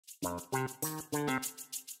Hey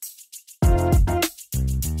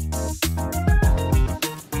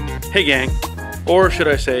gang, or should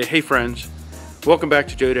I say, hey friends, welcome back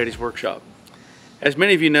to Joe Daddy's Workshop. As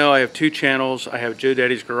many of you know, I have two channels. I have Joe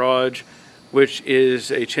Daddy's Garage, which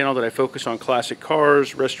is a channel that I focus on classic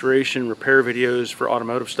cars, restoration, repair videos for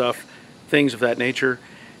automotive stuff, things of that nature.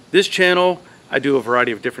 This channel, I do a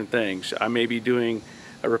variety of different things. I may be doing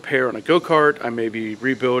a repair on a go-kart, I may be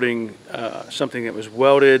rebuilding something that was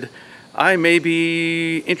welded, I may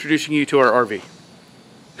be introducing you to our RV.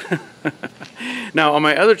 Now on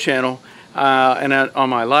my other channel and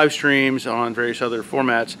on my live streams on various other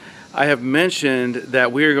formats, I have mentioned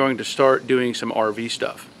that we are going to start doing some RV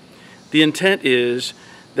stuff. The intent is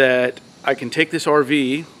that I can take this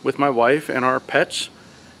RV with my wife and our pets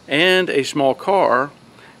and a small car,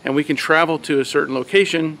 and we can travel to a certain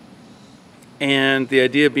location, and the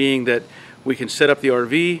idea being that we can set up the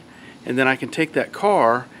RV and then I can take that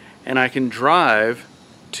car and I can drive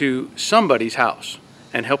to somebody's house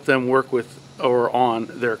and help them work with or on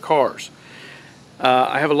their cars.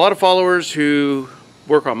 I have a lot of followers who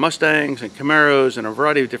work on Mustangs and Camaros and a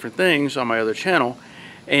variety of different things on my other channel,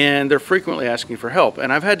 and they're frequently asking for help.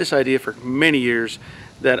 And I've had this idea for many years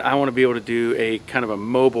that I want to be able to do a kind of a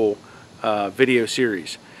mobile video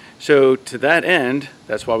series. So to that end,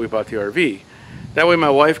 that's why we bought the RV. That way my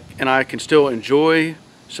wife and I can still enjoy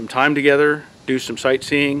some time together, do some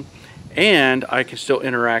sightseeing, and I can still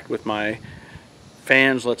interact with my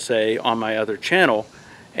fans, let's say, on my other channel.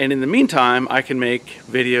 And in the meantime, I can make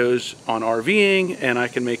videos on RVing and I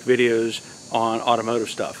can make videos on automotive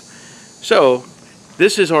stuff. So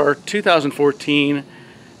this is our 2014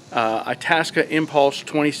 Itasca Impulse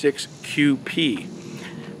 26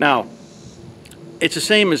 QP. Now, it's the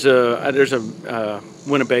same as there's a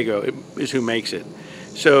Winnebago is who makes it.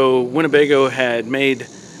 So Winnebago had made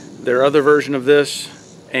their other version of this,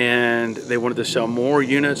 and they wanted to sell more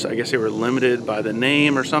units. I guess they were limited by the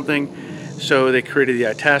name or something. So they created the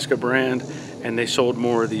Itasca brand and they sold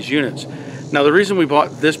more of these units. Now the reason we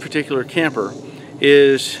bought this particular camper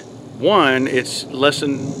is, one, it's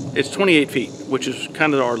 28 feet, which is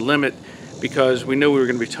kind of our limit because we know we were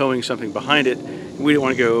going to be towing something behind it. We didn't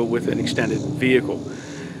want to go with an extended vehicle.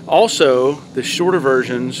 Also, the shorter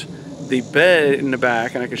versions, the bed in the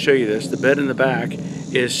back, and I can show you this, the bed in the back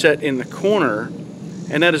is set in the corner.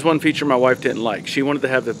 And that is one feature my wife didn't like. She wanted to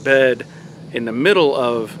have the bed in the middle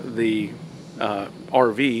of the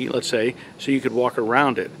RV, let's say, so you could walk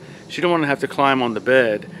around it. She didn't want to have to climb on the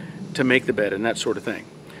bed to make the bed and that sort of thing.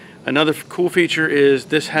 Another cool feature is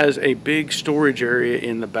this has a big storage area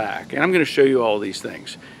in the back, and I'm going to show you all these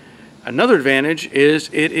things. Another advantage is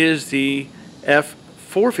it is the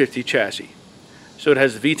F450 chassis. So it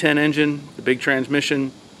has the V10 engine, the big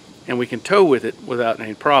transmission, and we can tow with it without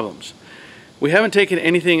any problems. We haven't taken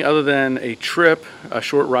anything other than a trip, a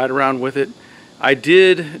short ride around with it. I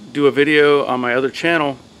did do a video on my other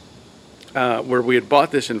channel where we had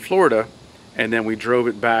bought this in Florida and then we drove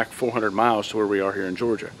it back 400 miles to where we are here in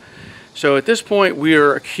Georgia. So at this point we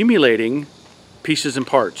are accumulating pieces and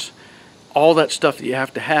parts, all that stuff that you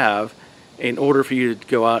have to have in order for you to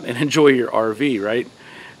go out and enjoy your RV, right?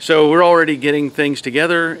 So we're already getting things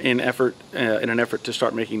together in an effort to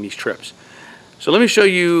start making these trips. So let me show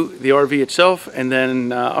you the RV itself, and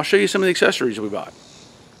then I'll show you some of the accessories we bought.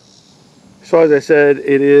 So as I said,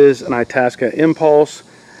 it is an Itasca Impulse,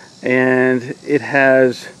 and it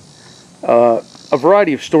has a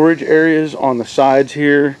variety of storage areas on the sides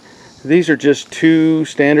here. These are just two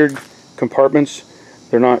standard compartments.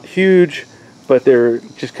 They're not huge, but they're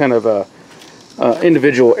just kind of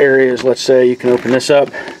individual areas. Let's say you can open this up,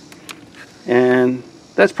 and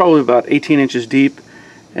that's probably about 18 inches deep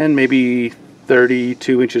and maybe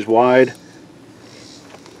 32 inches wide.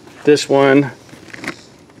 This one,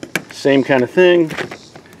 same kind of thing,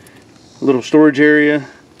 a little storage area.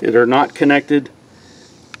 They're not connected,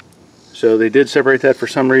 so they did separate that for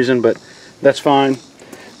some reason, but that's fine.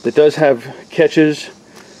 It does have catches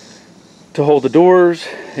to hold the doors.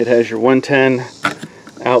 It has your 110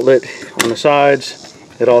 outlet on the sides.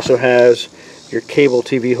 It also has your cable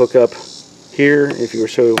TV hookup here if you were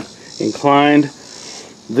so inclined.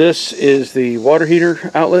 This is the water heater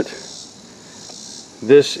outlet.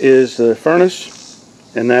 This is the furnace,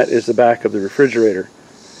 and that is the back of the refrigerator.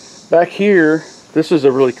 Back here, this is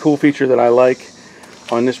a really cool feature that I like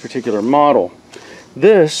on this particular model.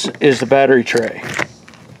 This is the battery tray.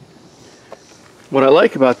 What I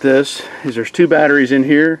like about this is there's two batteries in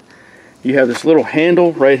here. You have this little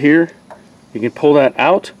handle right here. You can pull that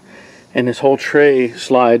out, and this whole tray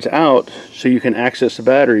slides out so you can access the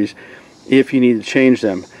batteries if you need to change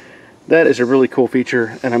them. That is a really cool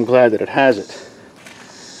feature, and I'm glad that it has it.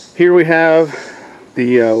 Here we have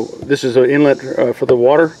the, this is an inlet for the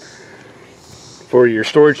water, for your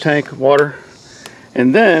storage tank water.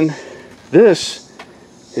 And then this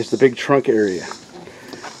is the big trunk area.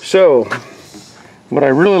 So what I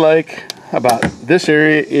really like about this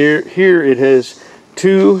area here, it has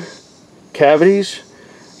 2 cavities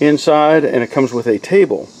inside, and it comes with a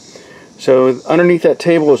table. So underneath that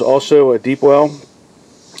table is also a deep well,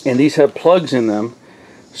 and these have plugs in them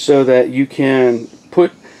so that you can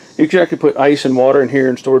actually put ice and water in here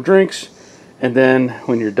and store drinks, and then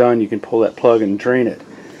when you're done you can pull that plug and drain it.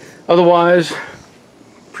 Otherwise,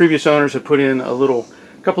 previous owners have put in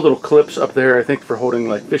couple little clips up there, I think for holding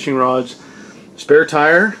like fishing rods, spare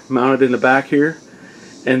tire mounted in the back here,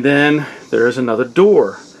 and then there is another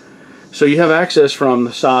door. So you have access from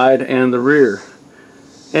the side and the rear.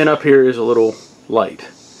 And up here is a little light.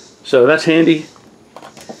 So that's handy.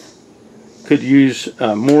 Could use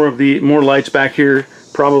more lights back here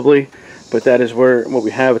probably, but that is what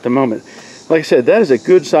we have at the moment. Like I said, that is a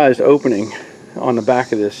good sized opening on the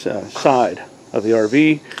back of this side of the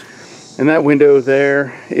RV, and that window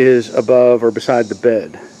there is above or beside the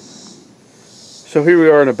bed. So here we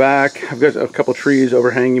are in the back. I've got a couple trees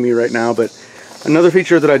overhanging me right now, but another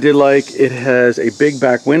feature that I did like, it has a big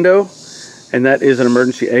back window, and that is an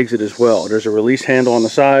emergency exit as well. There's a release handle on the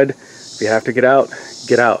side. If you have to get out,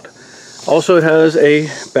 get out. Also, it has a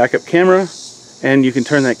backup camera, and you can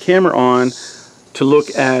turn that camera on to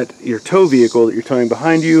look at your tow vehicle that you're towing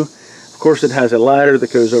behind you. Of course, it has a ladder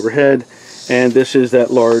that goes overhead, and this is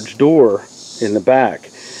that large door in the back.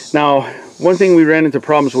 Now, one thing we ran into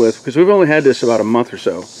problems with, because we've only had this about a month or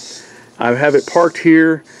so, I have it parked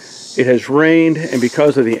here. It has rained, and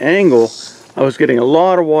because of the angle, I was getting a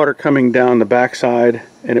lot of water coming down the backside,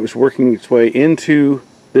 and it was working its way into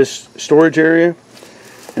this storage area.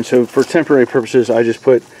 And so for temporary purposes, I just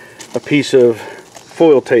put a piece of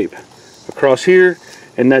foil tape across here,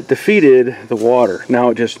 and that defeated the water. Now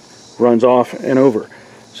it just runs off and over.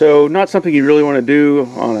 So not something you really want to do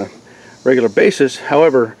on a regular basis.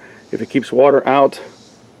 However, if it keeps water out,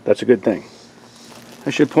 that's a good thing. I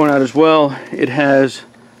should point out as well, it has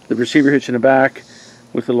the receiver hitch in the back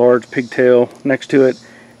with the large pigtail next to it,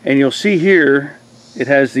 and you'll see here it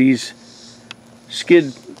has these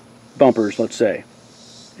skid bumpers, let's say,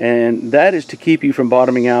 and that is to keep you from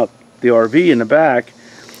bottoming out the RV in the back,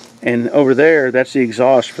 and over there that's the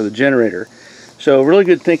exhaust for the generator. So really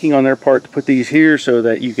good thinking on their part to put these here so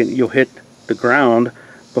that you'll hit the ground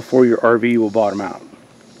before your RV will bottom out.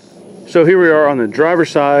 So here we are on the driver's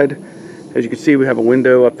side. As you can see, we have a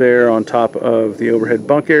window up there on top of the overhead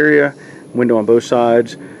bunk area, window on both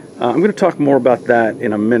sides. I'm going to talk more about that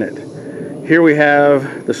in a minute. Here we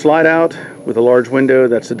have the slide out with a large window.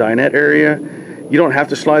 That's the dinette area. You don't have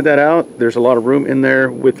to slide that out. There's a lot of room in there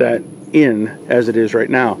with that in as it is right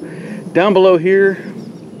now. Down below here,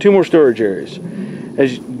 2 more storage areas.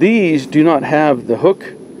 As these do not have the hook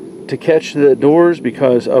to catch the doors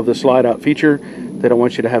because of the slide out feature. They don't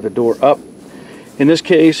want you to have the door up. In this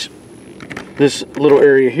case, this little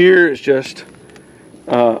area here is just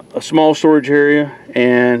a small storage area,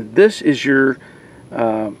 and this is your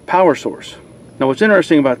power source. Now what's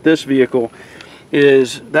interesting about this vehicle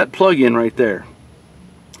is that plug-in right there.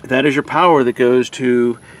 That is your power that goes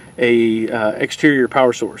to a exterior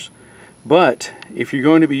power source. But if you're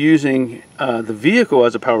going to be using the vehicle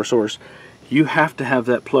as a power source, you have to have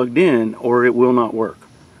that plugged in or it will not work.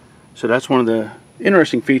 So that's one of the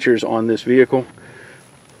interesting features on this vehicle.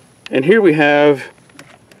 And here we have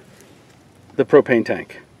the propane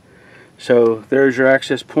tank. So there's your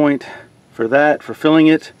access point for that, for filling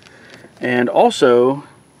it. And also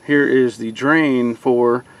here is the drain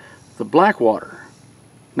for the black water.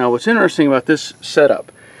 Now what's interesting about this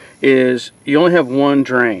setup is you only have one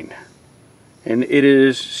drain, and it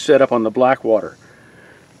is set up on the black water.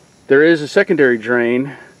 There is a secondary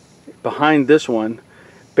drain behind this one.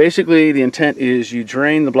 Basically the intent is you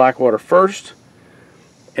drain the black water first,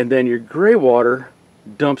 and then your gray water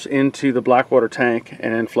dumps into the black water tank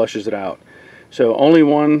and then flushes it out. So only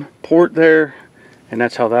one port there, and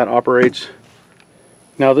that's how that operates.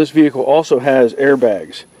 Now this vehicle also has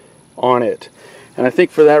airbags on it, and I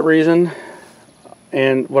think for that reason,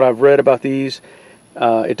 and what I've read about these,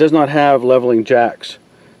 it does not have leveling jacks.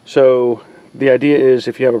 So the idea is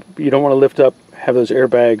if you don't want to lift up, have those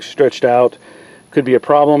airbags stretched out, could be a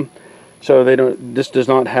problem. So this does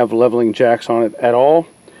not have leveling jacks on it at all.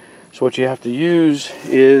 So what you have to use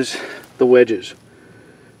is the wedges,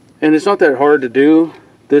 and it's not that hard to do.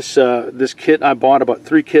 This kit, I bought about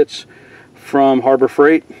 3 kits from Harbor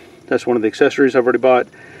Freight. That's one of the accessories I've already bought.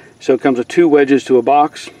 So it comes with 2 wedges to a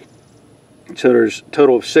box. So there's a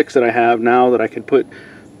total of 6 that I have now that I can put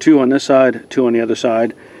 2 on this side, 2 on the other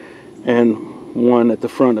side, and 1 at the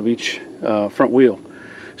front of each front wheel.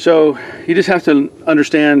 So you just have to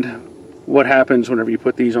understand what happens whenever you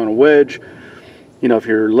put these on a wedge. You know, if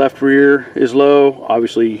your left rear is low,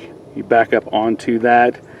 obviously you back up onto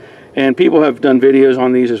that. And people have done videos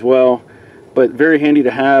on these as well, but very handy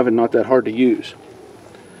to have and not that hard to use.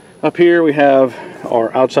 Up here we have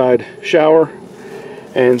our outside shower,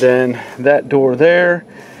 and then that door there,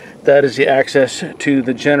 that is the access to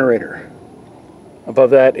the generator.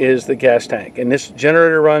 Above that is the gas tank, and this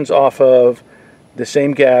generator runs off of the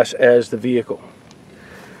same gas as the vehicle.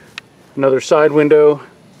 Another side window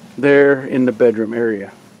there in the bedroom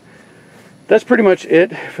area. That's pretty much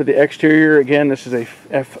it for the exterior. Again, this is a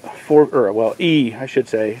F4, or well, E, I should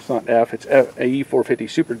say. It's not F, it's a E450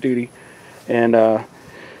 Super Duty. And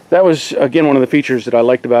that was, again, one of the features that I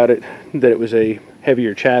liked about it, that it was a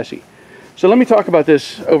heavier chassis. So let me talk about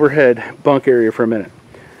this overhead bunk area for a minute.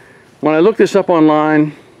 When I looked this up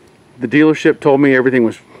online, the dealership told me everything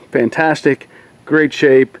was fantastic, great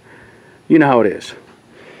shape. You know how it is.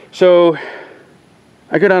 So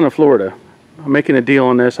I go down to Florida. I'm making a deal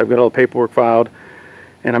on this. I've got all the paperwork filed,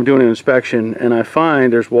 and I'm doing an inspection, and I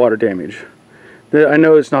find there's water damage. I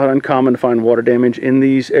know it's not uncommon to find water damage in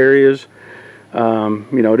these areas. You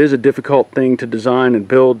know, it is a difficult thing to design and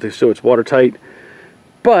build so it's watertight,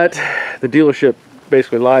 but the dealership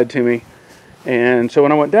basically lied to me. And so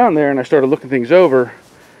when I went down there and I started looking things over,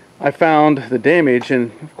 I found the damage,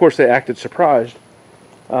 and of course they acted surprised.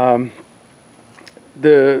 The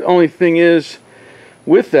only thing is,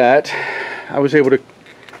 with that, I was able to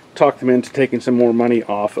talk them into taking some more money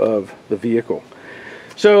off of the vehicle.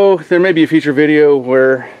 So there may be a future video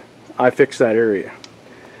where I fix that area.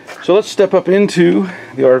 So let's step up into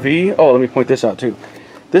the RV. Oh, let me point this out too.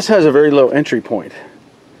 This has a very low entry point,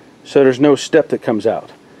 so there's no step that comes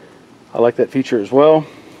out. I like that feature as well.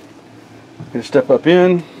 I'm going to step up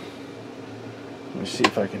in. Let me see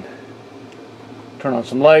if I can turn on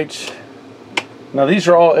some lights. Now these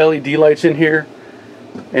are all LED lights in here,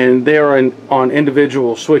 and they are on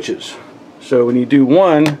individual switches. So when you do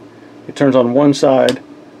 1, it turns on one side.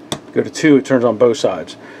 Go to 2, it turns on both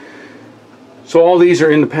sides. So all these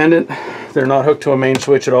are independent. They're not hooked to a main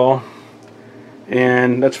switch at all,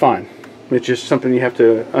 and that's fine. It's just something you have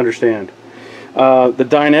to understand. The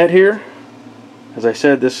dinette here, as I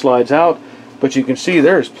said, this slides out, but you can see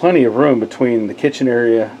there's plenty of room between the kitchen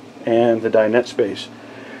area and the dinette space.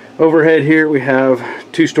 Overhead here we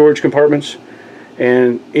have 2 storage compartments,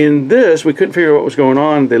 and in this we couldn't figure out what was going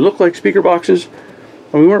on. They look like speaker boxes,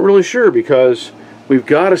 and we weren't really sure because we've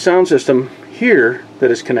got a sound system here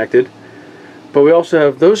that is connected, but we also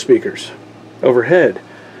have those speakers overhead.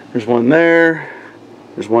 There's one there,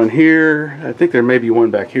 there's one here, I think there may be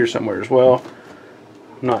one back here somewhere as well.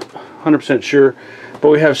 I'm not 100% sure, but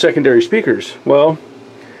we have secondary speakers. Well,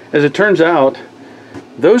 as it turns out,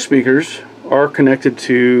 those speakers are connected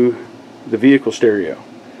to the vehicle stereo,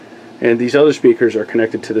 and these other speakers are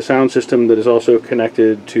connected to the sound system that is also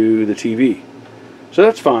connected to the TV. So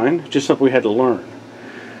that's fine, just something we had to learn.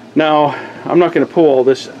 Now, I'm not going to pull all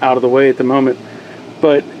this out of the way at the moment,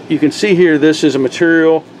 but you can see here this is a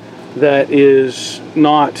material that is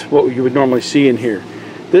not what you would normally see in here.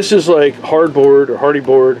 This is like hardboard or hardy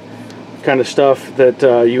board kind of stuff that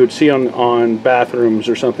you would see on bathrooms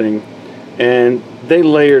or something, and they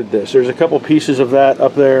layered this. There's a couple pieces of that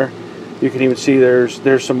up there. You can even see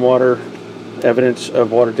there's some water, evidence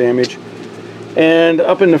of water damage. And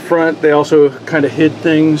up in the front they also kind of hid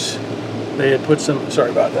things. They had put some,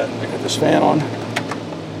 sorry about that, I got this fan on.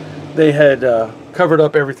 They had covered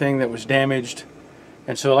up everything that was damaged.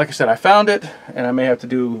 And so, like I said, I found it, and I may have to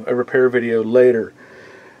do a repair video later.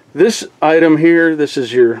 This item here, this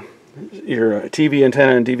is your TV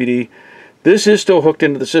antenna and DVD. This is still hooked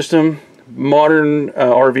into the system. Modern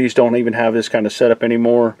RVs don't even have this kind of setup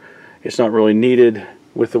anymore. It's not really needed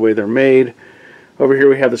with the way they're made. Over here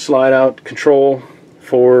we have the slide out control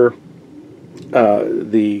for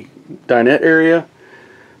the dinette area.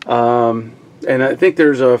 And I think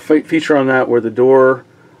there's a feature on that where the door,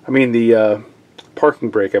 the parking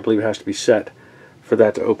brake, I believe, has to be set for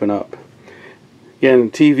that to open up.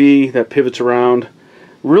 Again, TV that pivots around.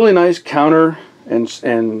 Really nice counter and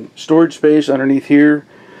storage space underneath here.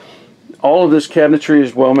 All of this cabinetry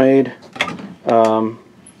is well made.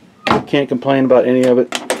 Can't complain about any of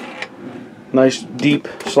it. Nice deep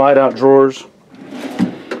slide out drawers.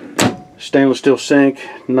 Stainless steel sink.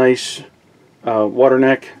 Nice water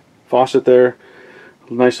neck faucet there.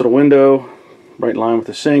 Nice little window right in line with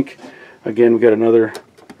the sink. Again, we got another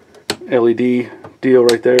LED deal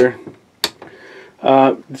right there.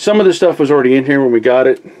 Some of this stuff was already in here when we got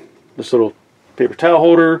it. This little paper towel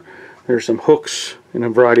holder. There's some hooks in a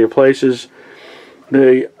variety of places.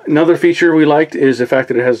 Another feature we liked is the fact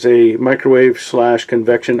that it has a microwave /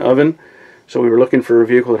 convection oven. So we were looking for a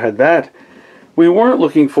vehicle that had that. We weren't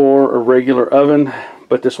looking for a regular oven,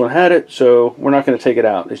 but this one had it, so we're not going to take it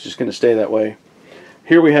out. It's just going to stay that way.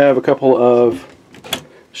 Here we have a couple of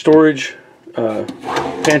storage,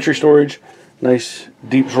 pantry storage, nice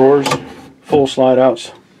deep drawers, full slide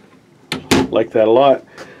outs. Like that a lot.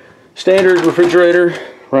 Standard refrigerator,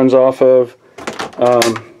 runs off of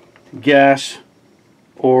gas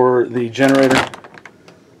or the generator,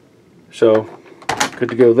 so good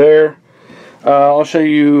to go there. I'll show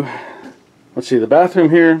you, let's see, the bathroom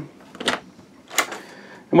here.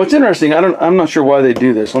 And what's interesting, I'm not sure why they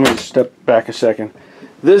do this. Let me step back a second.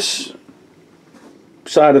 This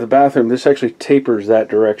side of the bathroom, this actually tapers that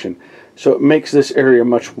direction, so it makes this area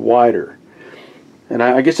much wider. And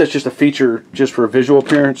I guess that's just a feature just for visual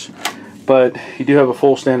appearance, but you do have a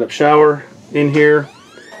full stand-up shower in here,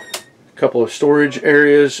 a couple of storage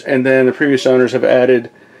areas, and then the previous owners have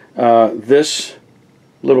added this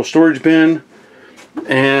little storage bin,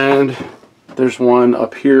 and there's one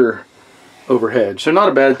up here overhead. So not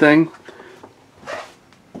a bad thing.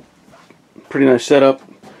 Pretty nice setup.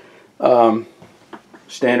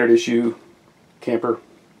 Standard issue camper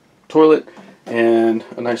toilet and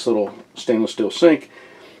a nice little stainless steel sink.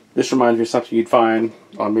 This reminds me of something you'd find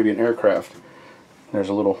on maybe an aircraft. There's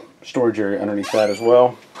a little storage area underneath that as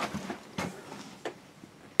well.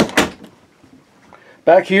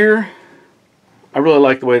 Back here, I really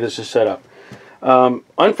like the way this is set up.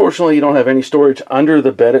 Unfortunately, you don't have any storage under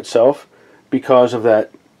the bed itself because of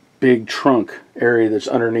that big trunk area that's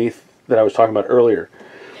underneath that I was talking about earlier.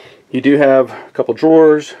 You do have a couple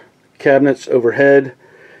drawers, cabinets overhead,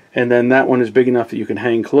 and then that one is big enough that you can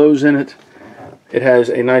hang clothes in it. It has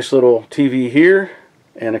a nice little TV here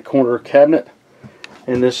and a corner cabinet,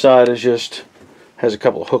 and this side is just has a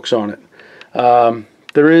couple of hooks on it.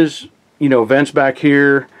 There is, you know, vents back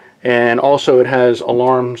here, and also it has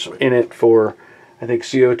alarms in it for, I think,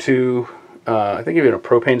 CO2, I think even a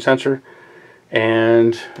propane sensor,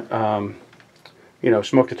 and you know,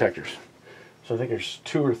 smoke detectors. So I think there's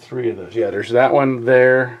 2 or 3 of those. Yeah, there's that one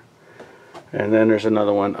there, and then there's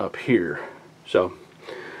another one up here. So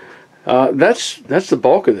that's the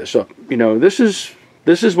bulk of this. So, you know, this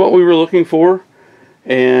is what we were looking for,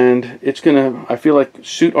 and it's gonna, I feel like,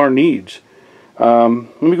 suit our needs.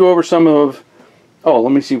 Let me go over some of, oh,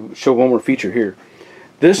 let me show one more feature here.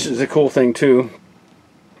 This is a cool thing too,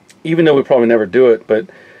 even though we probably never do it, but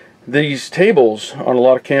these tables on a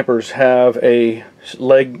lot of campers have a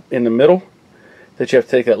leg in the middle that you have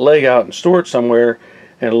to take that leg out and store it somewhere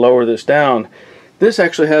and lower this down. This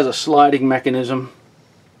actually has a sliding mechanism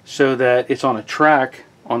so that it's on a track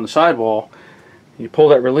on the sidewall. You pull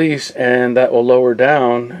that release and that will lower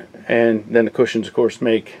down, and then the cushions, of course,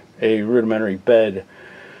 make a rudimentary bed.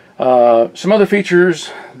 Some other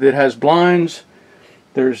features, that has blinds.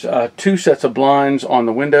 There's 2 sets of blinds on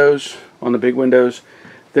the windows, on the big windows.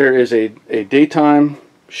 There is a daytime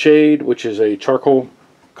shade, which is a charcoal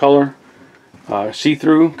color,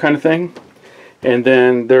 see-through kind of thing. And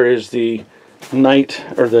then there is the night,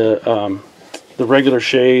 or the regular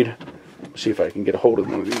shade. Let's see if I can get a hold of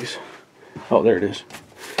one of these. Oh, there it is.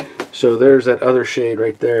 So there's that other shade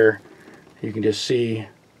right there. You can just see,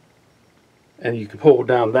 and you can pull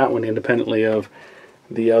down that one independently of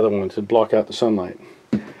the other one to block out the sunlight.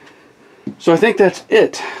 So I think that's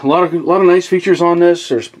it. A lot of nice features on this.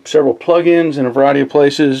 There's several plugins in a variety of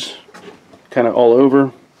places, kind of all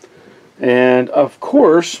over. And of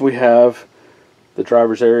course we have the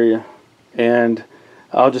driver's area. And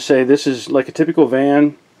I'll just say this is like a typical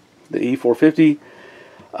van, the E450.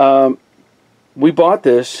 We bought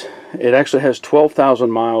this. It actually has 12,000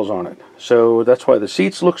 miles on it. So that's why the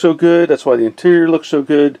seats look so good. That's why the interior looks so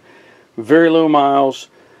good. Very low miles.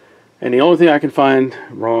 And the only thing I can find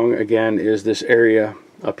wrong, again, is this area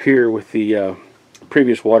up here with the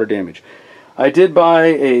previous water damage. I did buy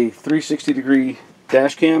a 360-degree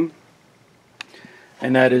dash cam,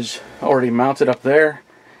 and that is already mounted up there.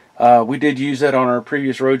 We did use that on our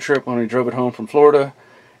previous road trip when we drove it home from Florida,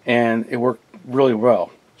 and it worked really well.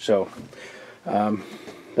 So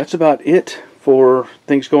that's about it for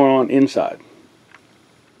things going on inside.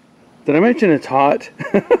 Did I mention it's hot?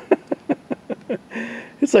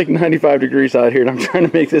 It's like 95 degrees out here, and I'm trying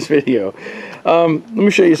to make this video. Let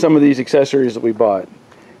me show you some of these accessories that we bought.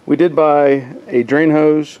 We did buy a drain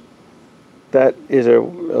hose. That is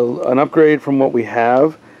an upgrade from what we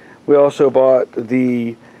have. We also bought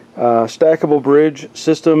the stackable bridge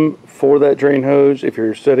system for that drain hose. If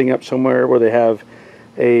you're setting up somewhere where they have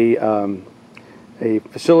a a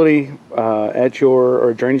facility or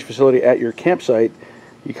a drainage facility at your campsite,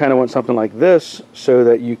 you kind of want something like this so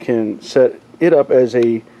that you can set it up as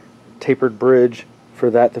a tapered bridge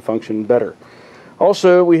for that to function better.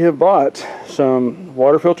 Also, we have bought some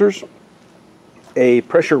water filters, a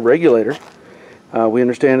pressure regulator. We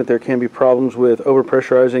understand that there can be problems with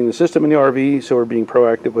overpressurizing the system in the RV, so we're being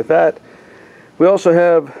proactive with that. We also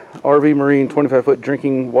have RV Marine 25-foot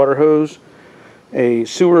drinking water hose, a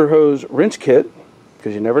sewer hose rinse kit,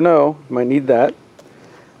 because you never know, you might need that.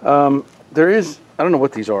 There is, I don't know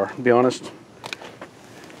what these are, to be honest.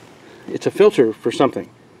 It's a filter for something.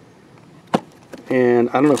 And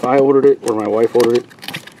I don't know if I ordered it or my wife ordered it,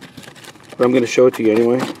 but I'm going to show it to you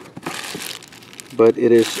anyway. But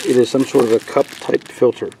it is some sort of a cup type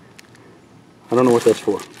filter. I don't know what that's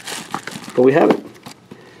for, but we have it.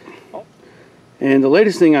 And the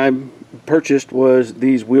latest thing I purchased was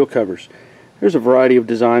these wheel covers. There's a variety of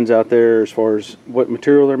designs out there as far as what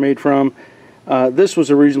material they're made from. This was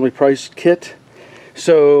a reasonably priced kit,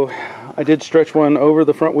 so I did stretch one over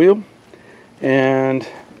the front wheel, and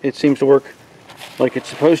it seems to work like it's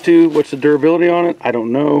supposed to. What's the durability on it? I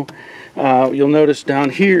don't know. You'll notice down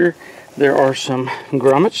here there are some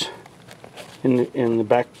grommets in the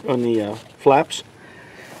back on the flaps,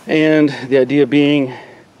 and the idea being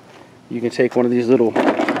you can take one of these little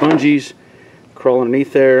bungees, crawl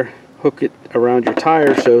underneath there, hook it around your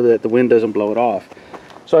tire so that the wind doesn't blow it off.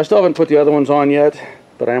 So I still haven't put the other ones on yet,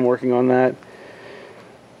 but I am working on that.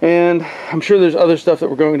 And I'm sure there's other stuff that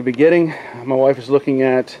we're going to be getting. My wife is looking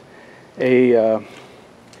at a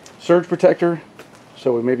surge protector,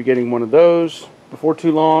 so we may be getting one of those before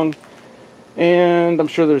too long. And I'm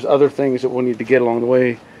sure there's other things that we'll need to get along the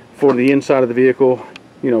way for the inside of the vehicle,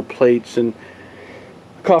 you know, plates and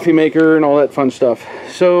coffee maker and all that fun stuff.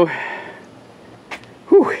 So,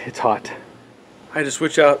 whew, it's hot. I had to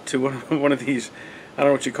switch out to one of these, I don't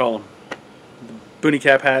know what you call them, the boonie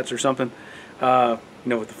cap hats or something, you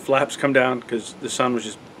know, with the flaps come down because the sun was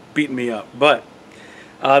just beating me up. But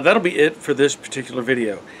that'll be it for this particular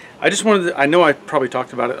video. I just wanted to, I know I probably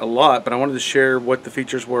talked about it a lot, but I wanted to share what the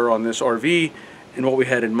features were on this RV and what we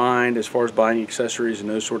had in mind as far as buying accessories and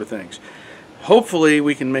those sort of things. Hopefully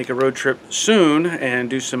we can make a road trip soon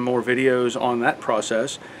and do some more videos on that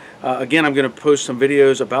process. Again, I'm going to post some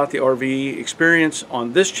videos about the RV experience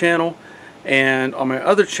on this channel, and on my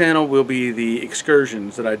other channel will be the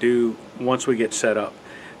excursions that I do once we get set up.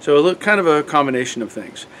 So a kind of a combination of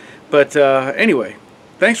things. But anyway,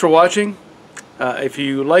 thanks for watching. If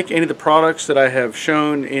you like any of the products that I have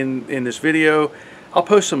shown in this video, I'll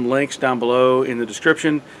post some links down below in the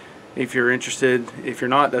description if you're interested. If you're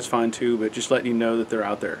not, that's fine too, but just letting you know that they're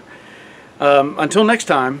out there. Until next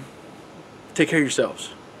time, take care of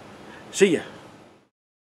yourselves. See ya.